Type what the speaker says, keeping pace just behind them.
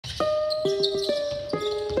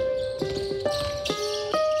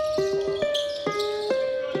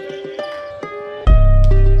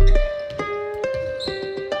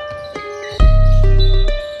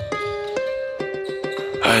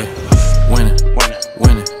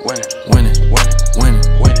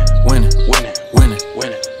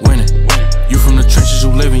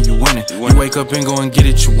up and go and get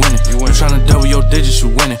it, you winning. You tryna double your digits, you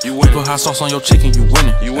winning. You put hot sauce on your chicken, you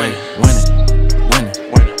winning. You winning. Winning. Winning.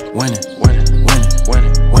 Winning. Winning.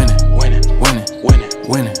 Winning. Winning. Winning. Winning. Winning.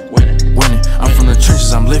 Winning. Winning. I'm from the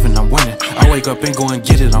trenches, I'm living, I'm winning. I wake up and go and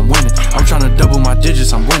get it, I'm winning. I'm tryna double my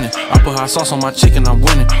digits, I'm winning. I put hot sauce on my chicken, I'm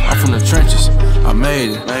winning. I'm from the trenches, I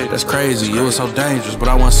made it. That's crazy, it was so dangerous, but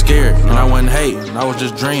I wasn't scared and I wasn't hating. I was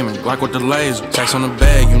just dreaming, like with the laser. Tax on the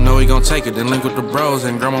bag, you know he gon' take it. Then link with the bros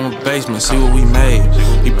in grandmama's basement, see what we made.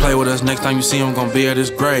 He play with us, next time you see him, gon' be at his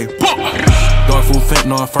grave. Dog food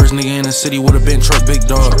fentanyl, first nigga in the city with a bent truck, big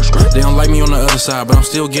dog. They don't like me on the other side, but I'm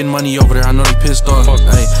still getting money over there, I know they pissed off.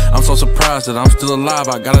 Hey, I'm so surprised that I'm still alive,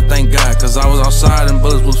 I gotta thank God. Cause I was outside and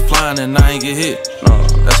bullets was flying and I ain't get hit.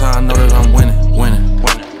 That's how I know that I'm winning, winning,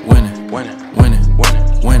 winning, winning, winning, winning,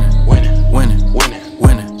 winning, winning, winning, winning,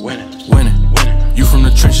 winning, winning, winning. You from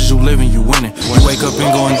the trenches, you living, you winning. You wake up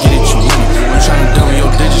and go and get it, you winning. You tryna double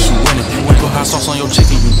your digits, you winning. You put hot sauce on your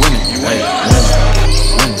chicken, you winning. Hey,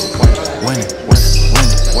 winning, winning, winning,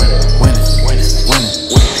 winning, winning, winning, winning,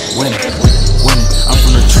 winning, winning. I'm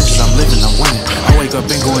from the trenches, I'm living, I'm winning. I wake up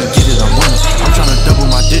and go and get it, I'm winning. I'm tryna double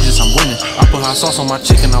my digits, I'm winning. I put hot sauce on my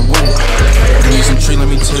chicken, I'm winning. Give me some tree, let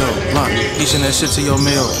me tell. Blunt, eating that shit to your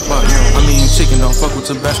meal. But I'm eating chicken, don't fuck with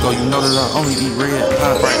Tabasco. You know that I only eat red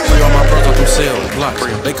hot. Free all my bros up them sales blocks.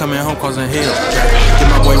 They come in home causing hell. Get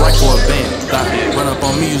my boy right for a band. Run up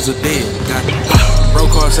on me, use a dead. Bro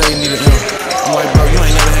car say he need an M. I'm like, bro, you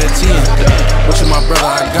ain't never had 10. But you my brother,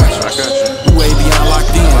 I got you. You way beyond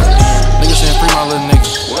locked in. Niggas saying free my little nigga.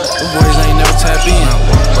 Them boys ain't never tap in.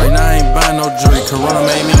 Right now I ain't buying no jewelry. Corona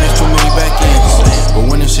made me miss too many back ends. But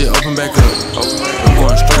when this shit open back up, I'm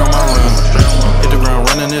going straight on my run. Hit the ground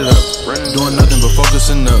running it up. Doing nothing but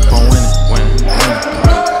focusing up on winning. Winning.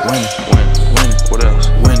 Winning. Winning. Winning. What else?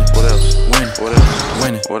 Winning. What else? Winning. What else?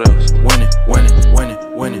 Winning. What else?